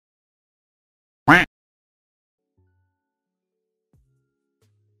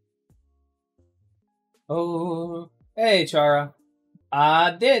Oh, hey, Chara.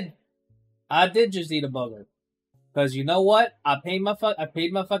 I did. I did just eat a booger. Because you know what? I paid my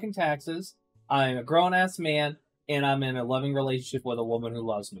fucking taxes. I'm a grown-ass man, and I'm in a loving relationship with a woman who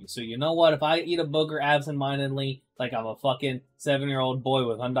loves me. So you know what? If I eat a booger absentmindedly, like I'm a fucking 7-year-old boy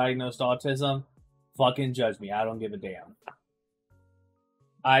with undiagnosed autism, fucking judge me. I don't give a damn.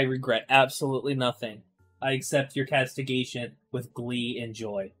 I regret absolutely nothing. I accept your castigation with glee and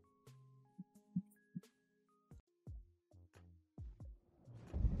joy.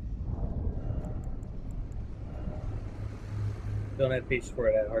 Don't have patience for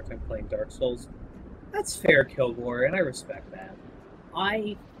it. I had a hard time playing Dark Souls. That's fair, Kilgore, and I respect that.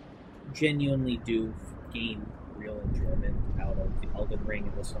 I genuinely do gain real enjoyment out of the Elden Ring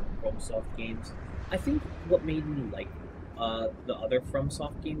and the some FromSoft games. I think what made me like the other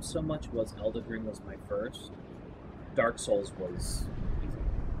FromSoft games so much was Elden Ring was my first. Dark Souls was easy.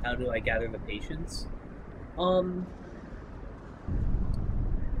 How do I gather the patience?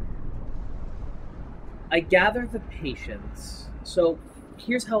 I gather the patience. So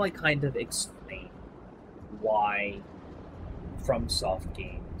here's how I kind of explain why FromSoft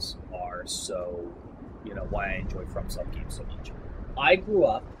games are so, why I enjoy FromSoft games so much. I grew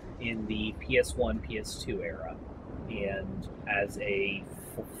up in the PS1, PS2 era, and as a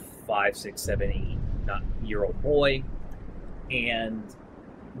 5, 6, 7, 8-year-old boy, and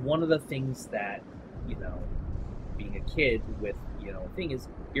one of the things that, being a kid with, thing is,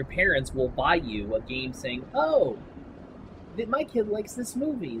 your parents will buy you a game saying, oh, my kid likes this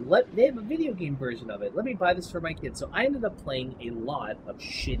movie. They have a video game version of it. Let me buy this for my kid. So I ended up playing a lot of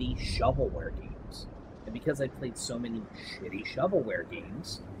shitty shovelware games. And because I played so many shitty shovelware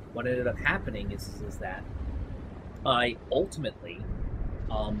games, what ended up happening is that I ultimately,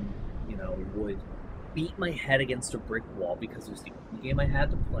 would beat my head against a brick wall because it was the only game I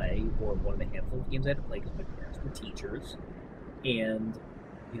had to play, or one of the handful of games I had to play because my parents were teachers. And,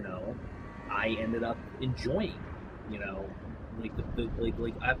 I ended up enjoying,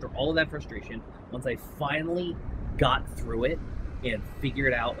 after all of that frustration, once I finally got through it and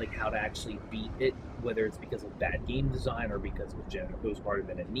figured out how to actually beat it, whether it's because of bad game design or because it was harder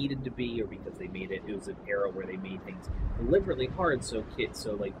than it needed to be, or because it was an era where they made things deliberately hard so kids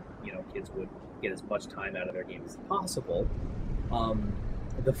would get as much time out of their games as possible.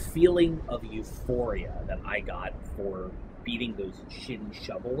 The feeling of euphoria that I got for beating those shitty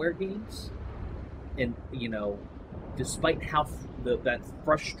shovelware games, and despite how that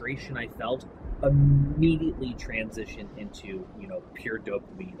frustration I felt, immediately transitioned into pure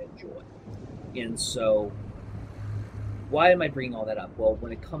dopamine and joy. And so, why am I bringing all that up? Well,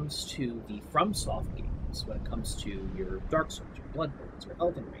 when it comes to the FromSoft games, when it comes to your Dark Souls, your Bloodborns, your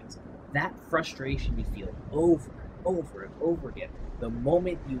Elden Rings, that frustration you feel over and over and over again. The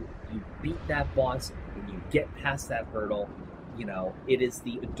moment you beat that boss and you get past that hurdle, it is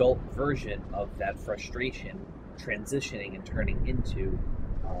the adult version of that frustration transitioning and turning into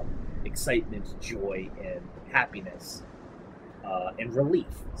excitement, joy, and happiness, and relief,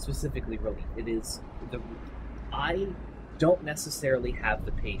 specifically relief. I don't necessarily have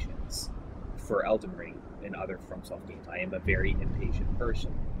the patience for Elden Ring and other FromSoft games. I am a very impatient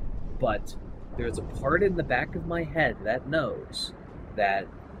person. But there's a part in the back of my head that knows that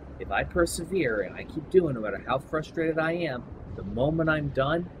if I persevere and I keep doing, no matter how frustrated I am, the moment I'm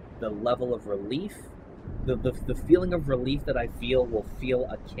done, the level of relief, the feeling of relief that I feel will feel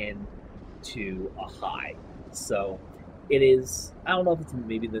akin to a high. So it is, I don't know if it's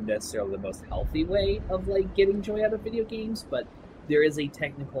maybe necessarily the most healthy way of getting joy out of video games, but there is a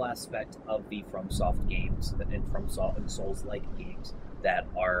technical aspect of the FromSoft games and FromSoft and Souls-like games that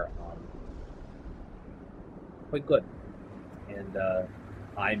are quite good. And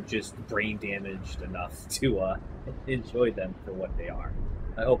I'm just brain damaged enough to enjoy them for what they are.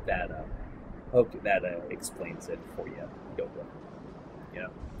 I hope that explains it for you, Yoko.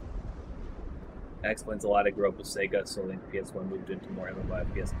 That explains a lot of growth with Sega, so then PS1 moved into more MMO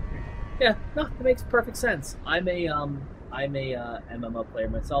FPS. Yeah, no, that makes perfect sense. I'm a MMO player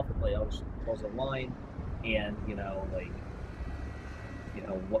myself. I play Elder Scrolls Online, and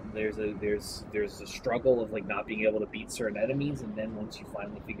there's a struggle of not being able to beat certain enemies, and then once you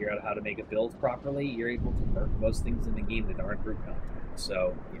finally figure out how to make a build properly, you're able to work most things in the game that aren't group content.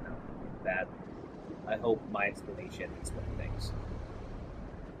 So that, I hope my explanation explains things.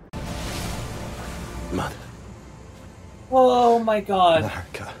 Mother. Oh my God.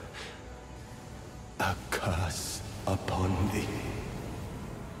 Narka, a curse upon thee.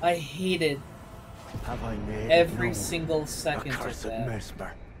 I hated Have I made every single second of that.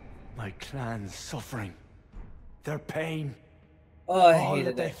 Mesmer, my clan's suffering, their pain. Oh, I all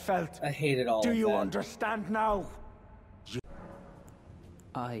hated that they it. felt. I hated all Do of you that. understand now?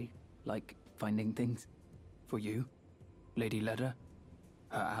 I like finding things. For you, Lady Leda,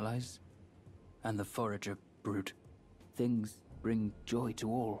 her allies, and the forager brute. Things bring joy to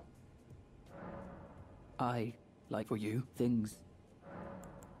all. I like for you things.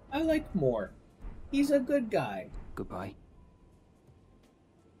 I like more. He's a good guy. Goodbye.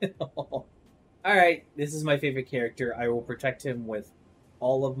 Alright, this is my favorite character. I will protect him with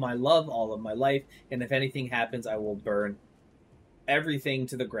all of my love, all of my life, and if anything happens, I will burn everything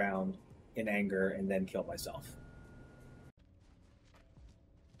to the ground in anger and then kill myself.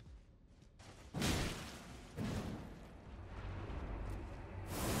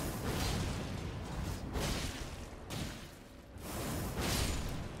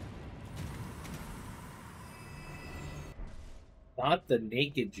 Not the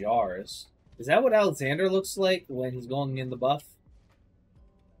naked jars. Is that what Alexander looks like when he's going in the buff?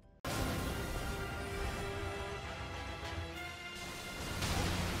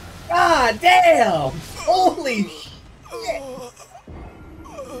 God damn! Holy shit!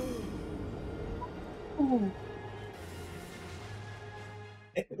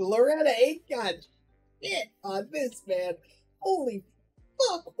 Loretta ain't got shit on this, man. Holy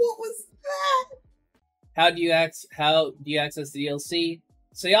fuck! What was that? How do you access the DLC?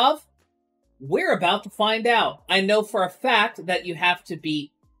 Sayav? We're about to find out. I know for a fact that you have to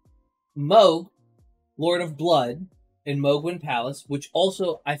beat Mohg, Lord of Blood, in Mohgwyn Palace, which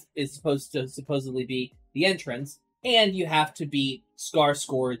also is supposed to supposedly be the entrance, and you have to beat Star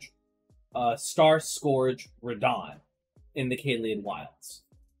Scourge Radahn in the Kalian Wilds.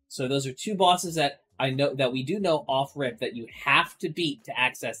 So those are two bosses that I know that we do know off rip that you have to beat to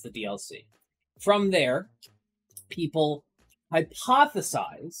access the DLC. From there, people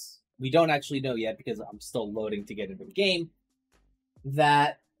hypothesize, we don't actually know yet because I'm still loading to get into the game,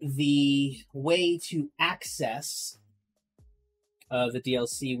 that the way to access the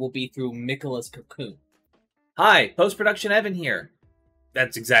DLC will be through Mikola's Cocoon. Hi, post-production Evan here.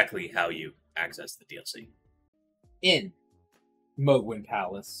 That's exactly how you access the DLC. In Mohgwyn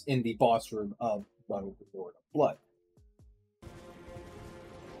Palace, in the boss room of Lord of Blood.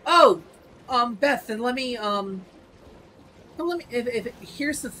 Oh, Beth, then let me,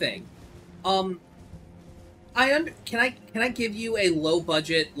 here's the thing. Can I give you a low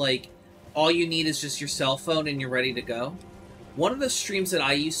budget, like, all you need is just your cell phone and you're ready to go? One of the streams that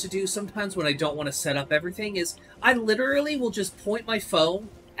I used to do sometimes when I don't want to set up everything is I literally will just point my phone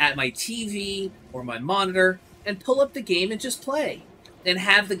at my TV or my monitor and pull up the game and just play. And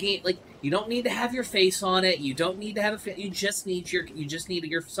have the game, like, you don't need to have your face on it, you don't need to have you just need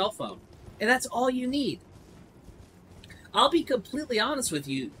your cell phone. And that's all you need. I'll be completely honest with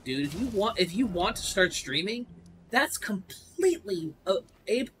you, dude. If you want to start streaming, that's completely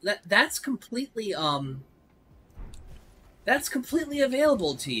that's completely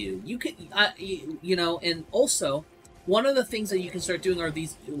available to you. You can you know, and also one of the things that you can start doing are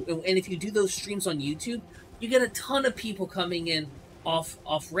these, and if you do those streams on YouTube, you get a ton of people coming in off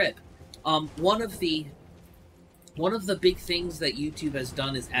rip. One of the big things that YouTube has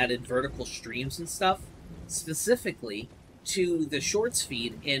done is added vertical streams and stuff specifically to the shorts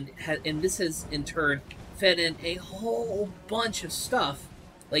feed, and this has in turn fed in a whole bunch of stuff,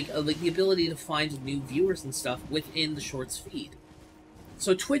 like the ability to find new viewers and stuff within the shorts feed.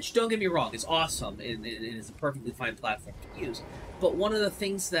 So Twitch, don't get me wrong, is awesome and it is a perfectly fine platform to use. But one of the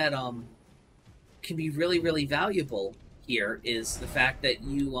things that can be really, really valuable here is the fact that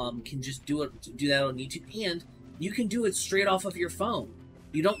you can just do that on YouTube, and you can do it straight off of your phone.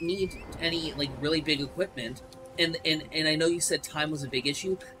 You don't need any like really big equipment. And I know you said time was a big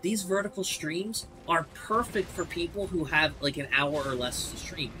issue. These vertical streams are perfect for people who have like an hour or less to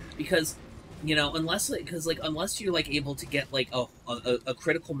stream, because you know, unless you're like able to get like a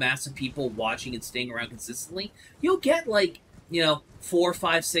critical mass of people watching and staying around consistently, you'll get like, you know, 4,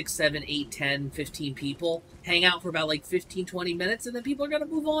 5, 6, 7, 8, 10, 15 people hang out for about like 15, 20 minutes, and then people are going to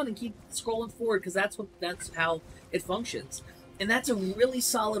move on and keep scrolling forward because that's how it functions. And that's a really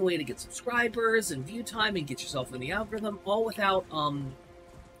solid way to get subscribers and view time and get yourself in the algorithm, all without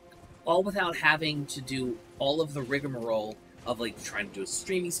having to do all of the rigmarole of like trying to do a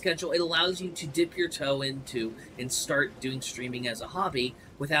streaming schedule. It allows you to dip your toe into and start doing streaming as a hobby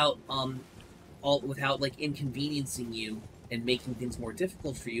without like inconveniencing you and making things more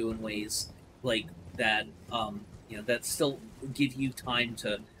difficult for you in ways like that, you know, that still give you time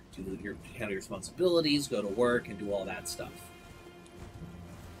to do your handle your responsibilities, go to work, and do all that stuff.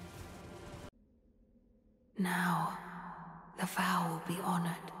 Now, the vow will be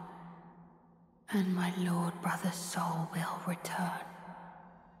honored, And my lord brother's soul will return,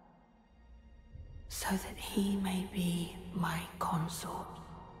 so that he may be my consort.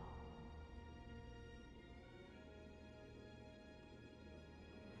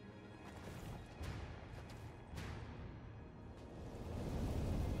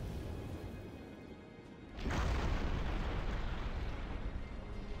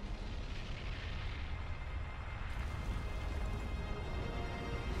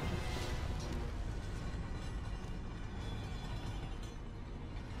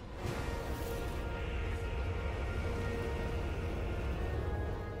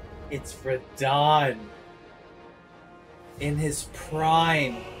 It's Radon. In his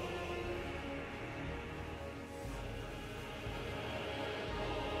prime.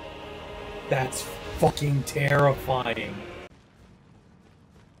 That's fucking terrifying.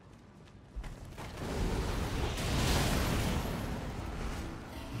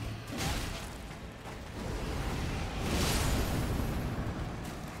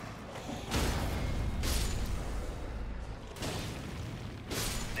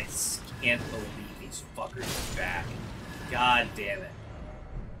 Can't believe these fuckers are back. God damn it.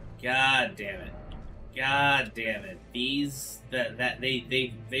 God damn it. God damn it. They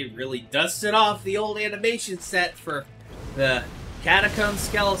really dusted off the old animation set for the Catacomb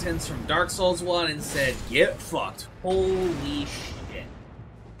Skeletons from Dark Souls 1 and said, get fucked. Holy shit.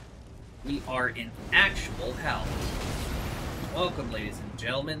 We are in actual hell. Welcome, ladies and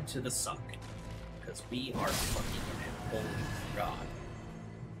gentlemen, to the suck. Because we are fucking in it. Holy God.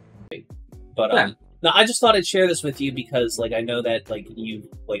 But no, I just thought I'd share this with you because, like, I know that, like,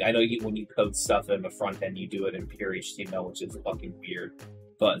 I know you when you code stuff in the front end, you do it in pure HTML, which is fucking weird.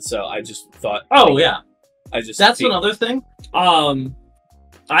 But so I just thought, oh yeah, that's think... another thing. I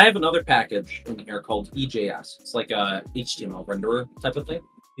have another package in here called EJS. It's like a HTML renderer type of thing.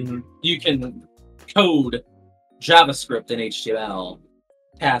 Mm-hmm. You can code JavaScript in HTML,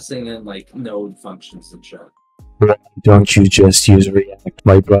 passing in like node functions and shit. Don't you just use React,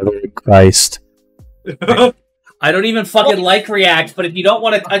 my brother in Christ? I don't even fucking like React, but if you don't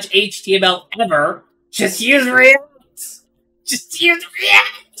want to touch HTML ever, just use React. Just use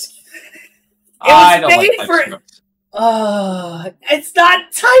React. I don't like TypeScript. It's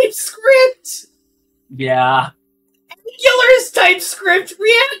not TypeScript. Yeah. Angular is TypeScript.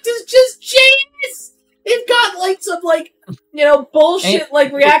 React is just JS. They've got like some bullshit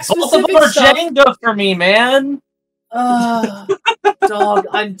like React specific both of them are stuff. Django for me, man. Dog,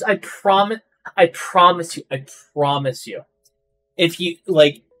 I promise you. If you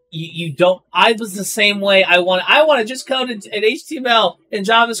you don't, I was the same way. I want to just code in HTML and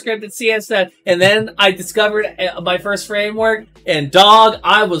JavaScript and CSS, and then I discovered my first framework, and dog,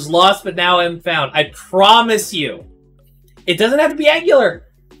 I was lost, but now I'm found. I promise you, it doesn't have to be Angular.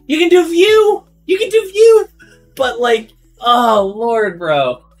 You can do Vue, but like, oh Lord,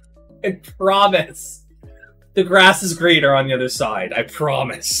 bro, I promise. The grass is greener on the other side. I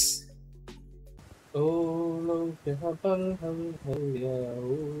promise. Oh,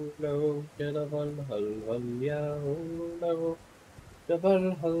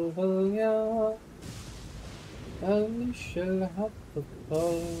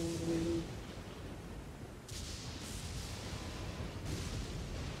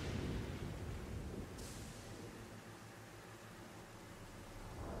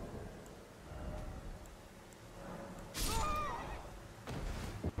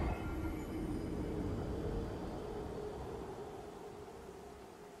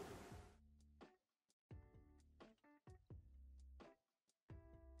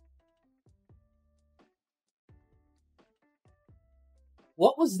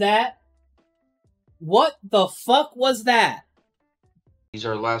 what was that? What the fuck was that? He's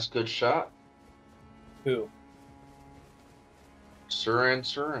our last good shot. Who?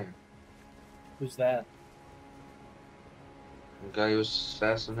 Surin. Who's that? The guy who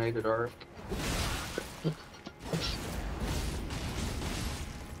assassinated Art.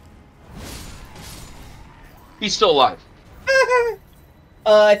 He's still alive.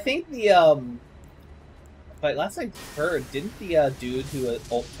 I think but last I heard, didn't the dude who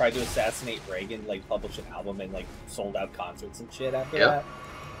tried to assassinate Reagan like publish an album and like sold out concerts and shit after that?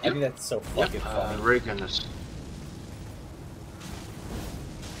 I think that's so fucking funny. Reagan is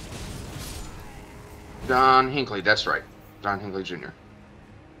John Hinckley. That's right, John Hinckley Jr.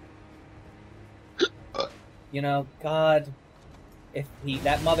 You know, God, if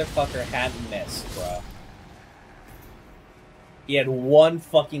that motherfucker hadn't missed, bro. He had one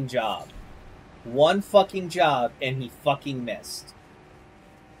fucking job. One fucking job, and he fucking missed.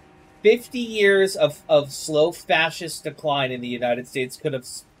 50 years of slow fascist decline in the United States could have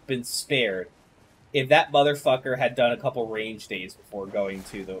been spared if that motherfucker had done a couple range days before going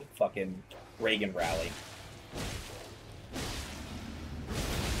to the fucking Reagan rally.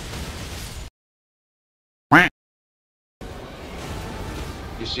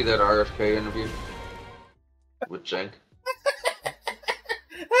 You see that RFK interview with Cenk?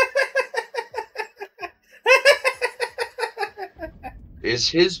 Is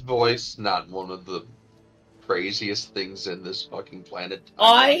his voice not one of the craziest things in this fucking planet?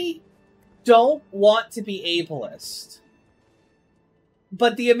 I don't want to be ableist,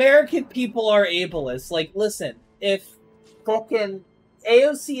 but the American people are ableist. Like, listen, if fucking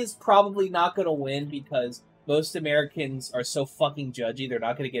AOC is probably not going to win because most Americans are so fucking judgy, they're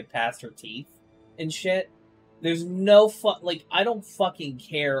not going to get past her teeth and shit. There's no like, I don't fucking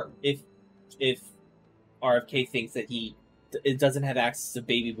care if RFK thinks that it doesn't have access to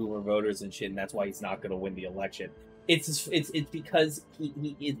baby boomer voters and shit, and that's why he's not going to win the election. It's because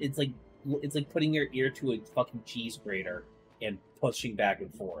it's like putting your ear to a fucking cheese grater and pushing back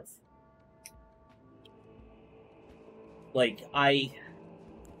and forth. Like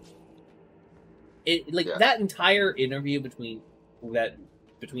that entire interview between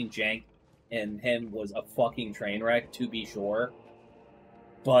Cenk and him was a fucking train wreck, to be sure.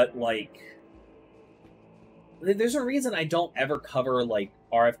 But like, there's a reason I don't ever cover like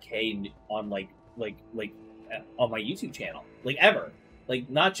RFK on like on my YouTube channel, like ever. Like,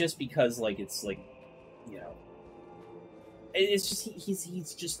 not just because like it's like, you know, it's just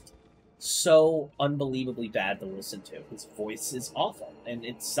he's just so unbelievably bad to listen to. His voice is awful, and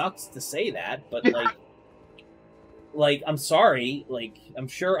it sucks to say that, but like I'm sorry, like I'm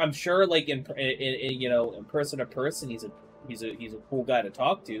sure like in you know, in person to person he's a cool guy to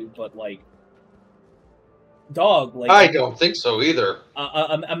talk to, but like, dog, like, I don't think so either.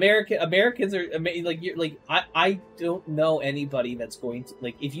 Americans are like, I don't know anybody that's going to,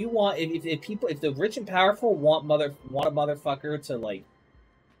 like, if you want, if the rich and powerful want a motherfucker to like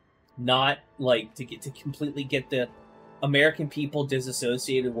not like to completely get the American people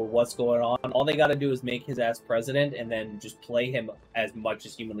disassociated with what's going on, all they got to do is make his ass president and then just play him as much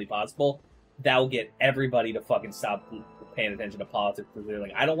as humanly possible. That'll get everybody to fucking stop paying attention to politics, because they're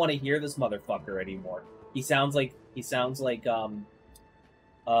like, I don't want to hear this motherfucker anymore. He sounds like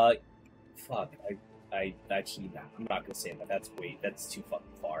fuck, I actually, I'm not gonna say that. That's too fucking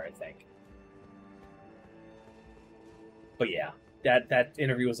far, I think. But yeah, that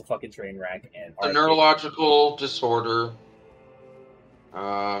interview was a fucking train wreck, and A neurological disorder.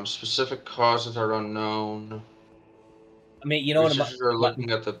 Specific causes are unknown. I mean, you know what? Researchers are looking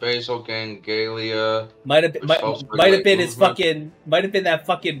at the basal ganglia. Might have been that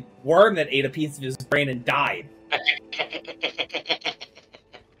fucking worm that ate a piece of his brain and died.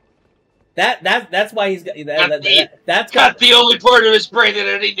 That's why he's got that's got the only part of his brain that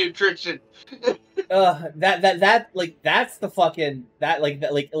had any nutrition. That's the fucking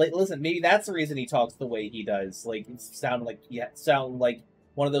listen, maybe that's the reason he talks the way he does. Like, sound like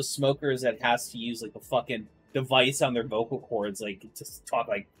one of those smokers that has to use like the fucking device on their vocal cords, like, to talk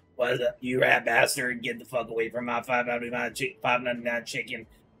like, "What's up, you rat bastard? Get the fuck away from my $5.99 chicken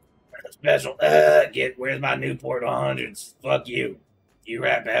special. Where's my Newport 100s? Fuck you, you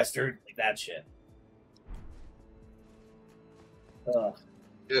rat bastard!" Like that shit.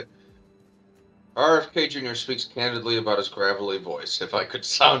 Yeah. RFK Jr. speaks candidly about his gravelly voice. If I could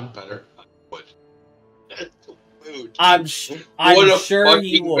sound better, I would. That's a mood. I'm sure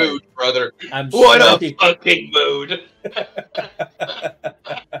he would. Mood, brother. What a fucking mood.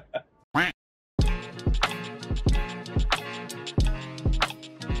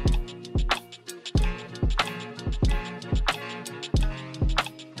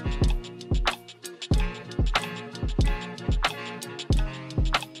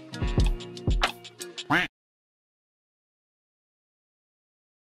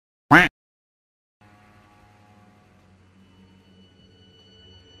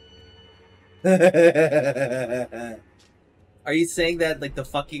 Are you saying that like the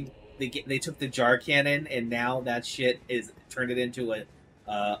fucking they took the jar cannon and now that shit is turned it into a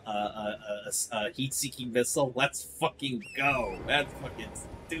heat-seeking missile? Let's fucking go! That's fucking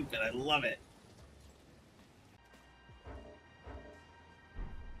stupid. I love it.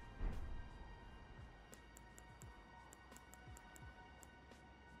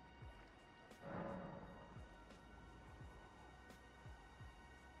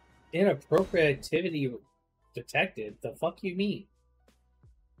 Inappropriate activity detected? The fuck you mean?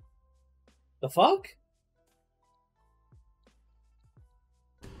 The fuck?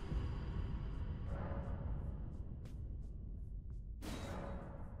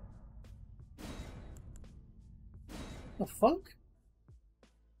 The fuck?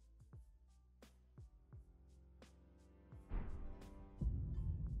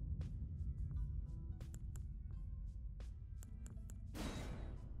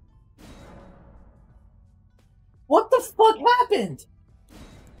 What the fuck happened?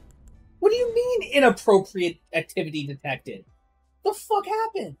 What do you mean inappropriate activity detected? The fuck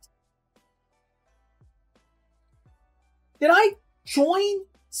happened? Did I join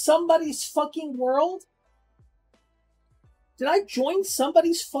somebody's fucking world? Did I join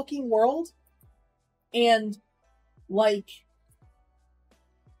somebody's fucking world? And, like...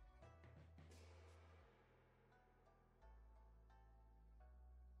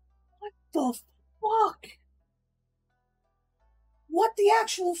 What the fuck? What the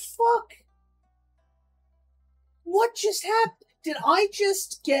actual fuck? What just happened? Did I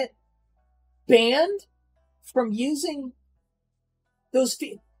just get banned from using those?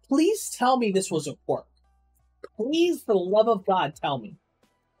 Please tell me this was a quirk. Please, for the love of God, tell me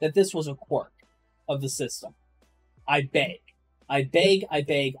that this was a quirk of the system. I beg. I beg, I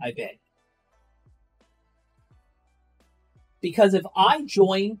beg, I beg. Because if I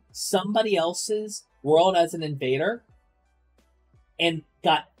join somebody else's world as an invader and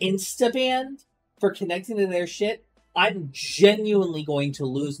got insta-banned for connecting to their shit, I'm genuinely going to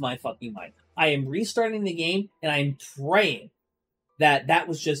lose my fucking mind. I am restarting the game, and I'm praying that that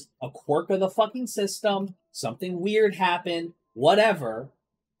was just a quirk of the fucking system, something weird happened, whatever.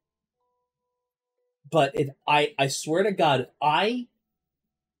 But if I swear to God, if I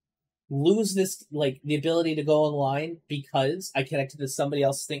lose this, like, the ability to go online because I connected to somebody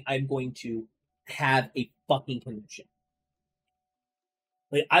else's thing, I'm going to have a fucking connection.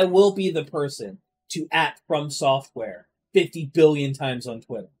 Like, I will be the person to @From Software 50 billion times on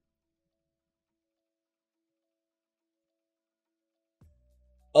Twitter.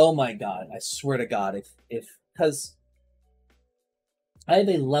 Oh my God, I swear to God, because I have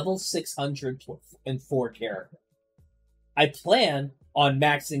a level 604 character. I plan on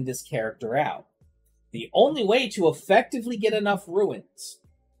maxing this character out. The only way to effectively get enough ruins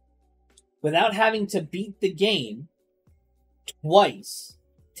without having to beat the game twice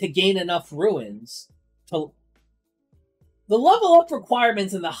to gain enough ruins to... The level up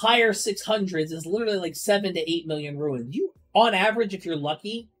requirements in the higher 600s is literally like 7 to 8 million ruins. You, on average, if you're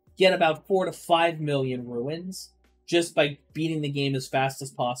lucky, get about 4 to 5 million ruins just by beating the game as fast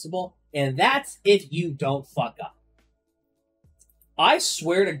as possible. And that's if you don't fuck up. I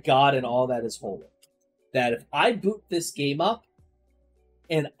swear to God and all that is holy, that if I boot this game up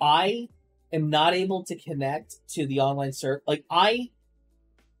and I am not able to connect to the online server, like I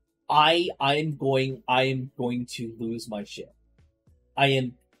am going to lose my shit. I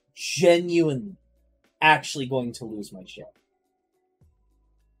am genuinely actually going to lose my shit.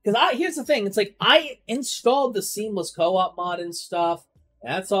 Because here's the thing, it's like I installed the seamless co-op mod and stuff.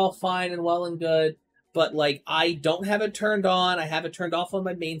 That's all fine and well and good. But, like, I don't have it turned on. I have it turned off on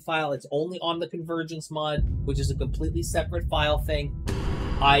my main file. It's only on the convergence mod, which is a completely separate file thing.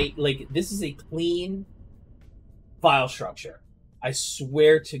 This is a clean file structure. I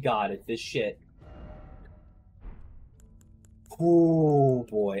swear to God, if this shit... Oh,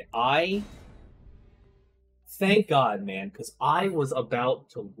 boy. Thank God, man, because I was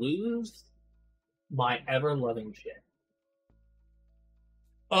about to lose my ever-loving shit.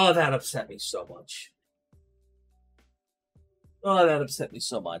 Oh, that upset me so much. Oh, that upset me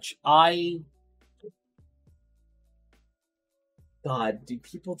so much. God, do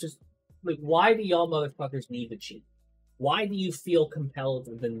people just... Like, why do y'all motherfuckers need to cheat? Why do you feel compelled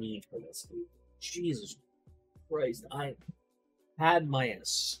the need for this? Jesus Christ, I had my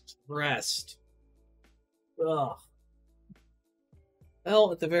ass stressed. Ugh.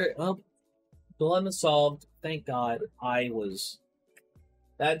 Well, at the very... Well, dilemma solved. Thank God.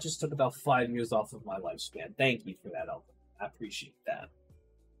 That just took about 5 years off of my lifespan. Thank you for that, Elden. I appreciate that.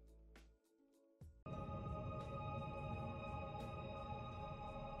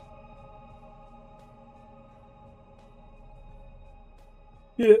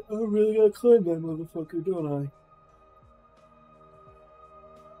 Yeah, I really gotta climb that motherfucker, don't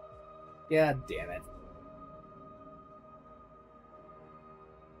I? God damn it.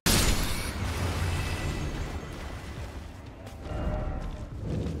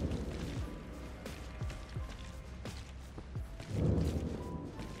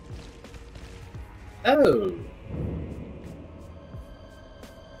 Oh.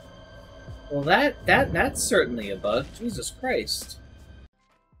 Well, that's certainly a bug. Jesus Christ.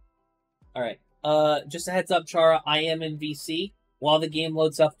 Alright. Just a heads up, Chara, I am in VC. While the game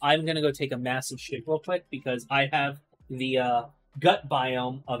loads up, I'm gonna go take a massive shit real quick because I have the gut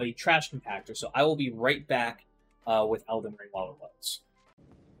biome of a trash compactor, so I will be right back with Elden Ring while it loads.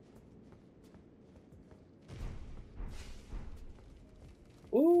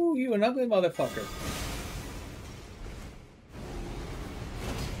 Ooh, you an ugly motherfucker.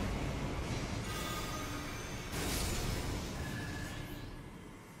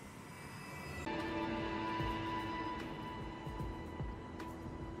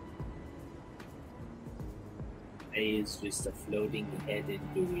 is just a floating head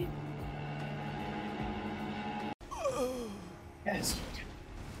into it. Yes.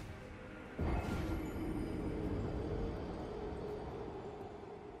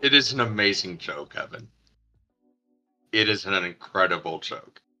 It is an amazing joke, Evan. It is an incredible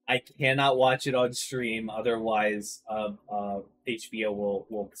joke. I cannot watch it on stream, otherwise HBO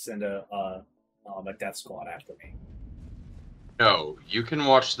will send a death squad after me. No, you can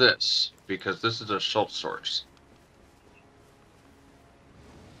watch this, because this is a Schultz source.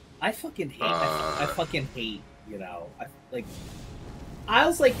 I fucking hate. I fucking hate. You know, I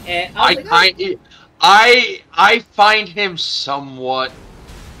was like, I find him somewhat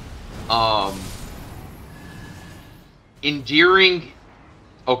endearing.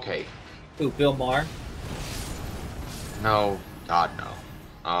 Okay. Who, Bill Maher? No, God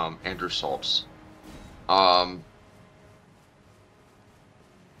no. Andrew Schultz.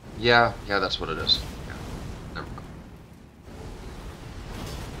 Yeah, that's what it is. Yeah. Never mind.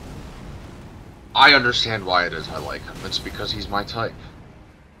 I understand why it is I like him. It's because he's my type.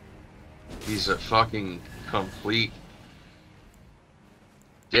 He's a fucking complete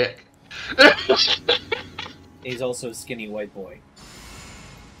dick. He's also a skinny white boy.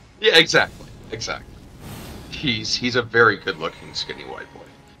 Yeah, exactly. He's a very good-looking skinny white boy.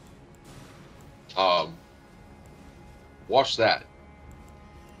 Watch that.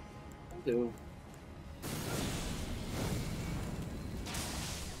 I'll do.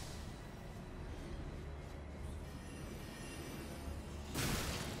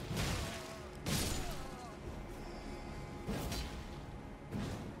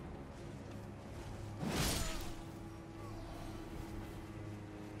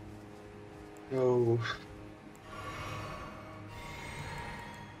 No.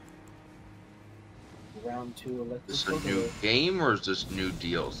 Round 2 electric. Is this a new game or is this new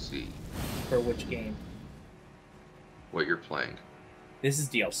DLC? For which game? What you're playing? This is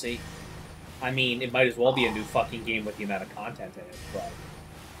DLC. I mean, it might as well be a new fucking game with the amount of content in it, but...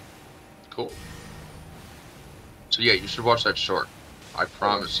 Cool. So yeah, you should watch that short. I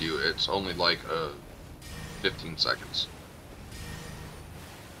promise you, it's only like 15 seconds.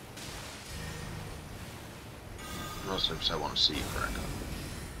 Mostly because I want to see you crack up.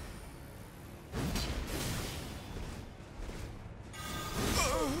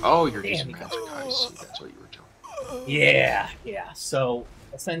 Oh, you're using magic eyes. See, that's what you were doing. Yeah. So,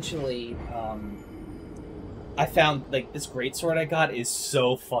 essentially, I found, like, this greatsword I got is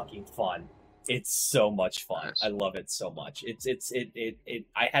so fucking fun. It's so much fun. Nice. I love it so much.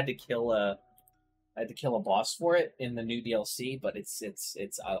 I had to kill a boss for it in the new DLC, but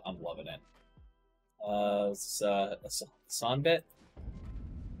I'm loving it. Sonbit.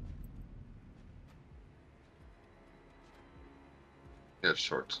 Yeah,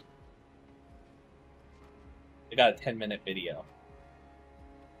 short. I got a 10-minute video.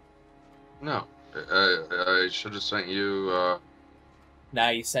 No, I should have sent you. Now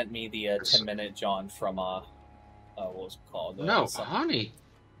you sent me the 10-minute John from what was it called? No, honey.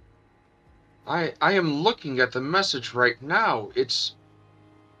 I am looking at the message right now. It's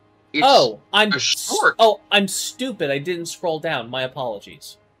I'm short. I'm stupid. I didn't scroll down. My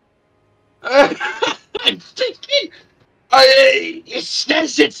apologies. I'm thinking. It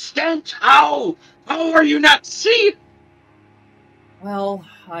says it's sent. How are you not seeing? Well,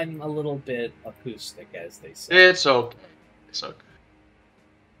 I'm a little bit acoustic, as they say. It's okay.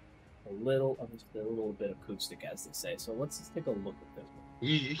 A little bit acoustic, as they say. So let's just take a look at this.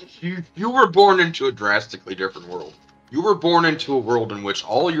 You were born into a drastically different world. You were born into a world in which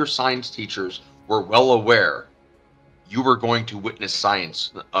all your science teachers were well aware you were going to witness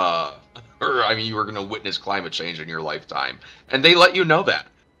science, you were going to witness climate change in your lifetime. And they let you know that.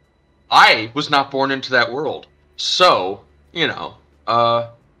 I was not born into that world. So, yeah.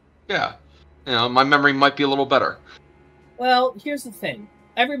 My memory might be a little better. Well, here's the thing.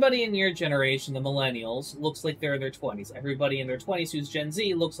 Everybody in your generation, the millennials, looks like they're in their 20s. Everybody in their 20s who's Gen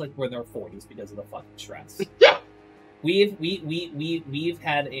Z looks like we're in their 40s because of the fucking stress. Yeah. We've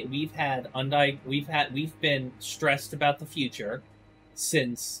been stressed about the future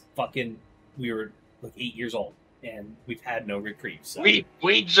since fucking we were like 8 years old, and we've had no reprieve. So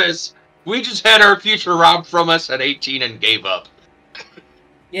we just had our future robbed from us at 18 and gave up.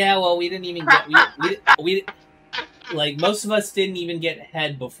 Yeah, well, we didn't even get we like most of us didn't even get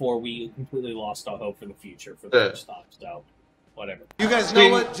ahead before we completely lost our hope for the future for the first time. So. Whatever. You guys know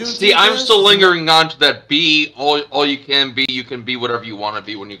what Juneteenth See, I'm is? still lingering on to that be all you can be. You can be whatever you want to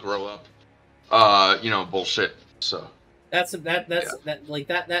be when you grow up. Bullshit. So that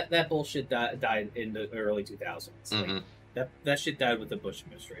bullshit died in the early 2000s. Mm-hmm. Like, that shit died with the Bush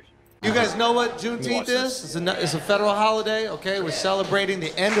administration. You guys know what Juneteenth is? It's a federal holiday, okay? We're celebrating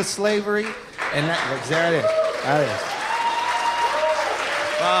the end of slavery, and there it is. That is.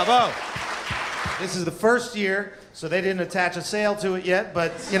 Bravo. This is the first year, so they didn't attach a sale to it yet,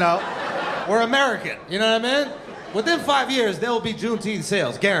 but, you know, we're American, you know what I mean? Within 5 years, there will be Juneteenth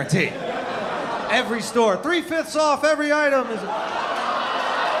sales, guaranteed. Every store, 3/5 off every item.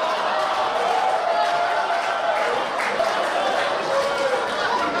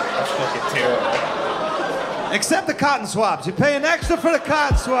 Fucking terrible. Except the cotton swabs. You're paying extra for the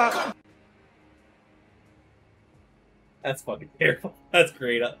cotton swab. That's fucking terrible. That's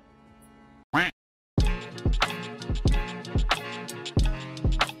great.